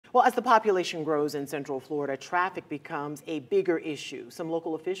Well, as the population grows in Central Florida, traffic becomes a bigger issue. Some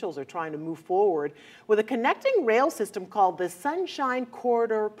local officials are trying to move forward with a connecting rail system called the Sunshine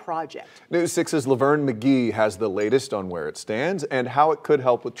Corridor Project. News 6's Laverne McGee has the latest on where it stands and how it could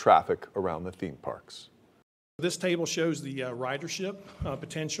help with traffic around the theme parks. This table shows the ridership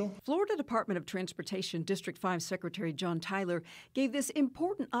potential. Florida Department of Transportation District 5 Secretary John Tyler gave this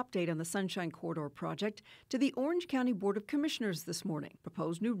important update on the Sunshine Corridor project to the Orange County Board of Commissioners this morning.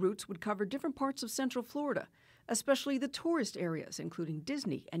 Proposed new routes would cover different parts of Central Florida, especially the tourist areas, including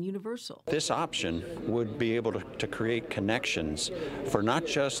Disney and Universal. This option would be able to create connections for not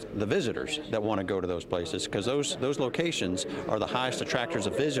just the visitors that want to go to those places, because those locations are the highest attractors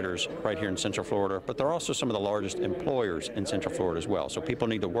of visitors right here in Central Florida, but they're also some of the largest employers in Central Florida as well. So people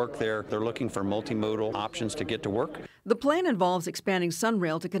need to work there. They're looking for multimodal options to get to work. The plan involves expanding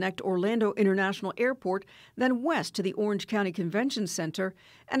SunRail to connect Orlando International Airport, then west to the Orange County Convention Center,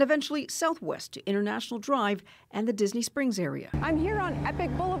 and eventually southwest to International Drive and the Disney Springs area. I'm here on Epic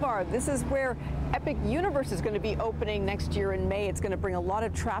Boulevard. This is where Epic Universe is going to be opening next year in May. It's going to bring a lot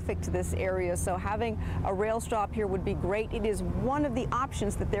of traffic to this area, so having a rail stop here would be great. It is one of the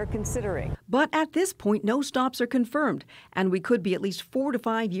options that they're considering. But at this point, no stops are confirmed, and we could be at least 4 to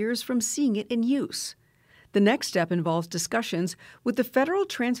 5 years from seeing it in use. The next step involves discussions with the Federal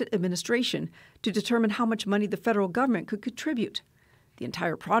Transit Administration to determine how much money the federal government could contribute. The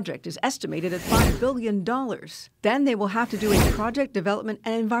entire project is estimated at $5 billion. Then they will have to do a project development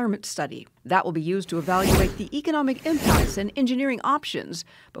and environment study. That will be used to evaluate the economic impacts and engineering options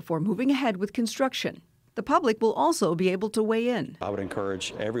before moving ahead with construction. The public will also be able to weigh in. I would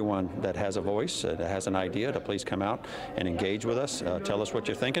encourage everyone that has a voice, that has an idea, to please come out and engage with us. Tell us what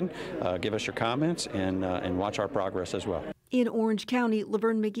you're thinking, give us your comments, and watch our progress as well. In Orange County,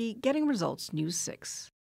 Laverne McGee, Getting Results, News 6.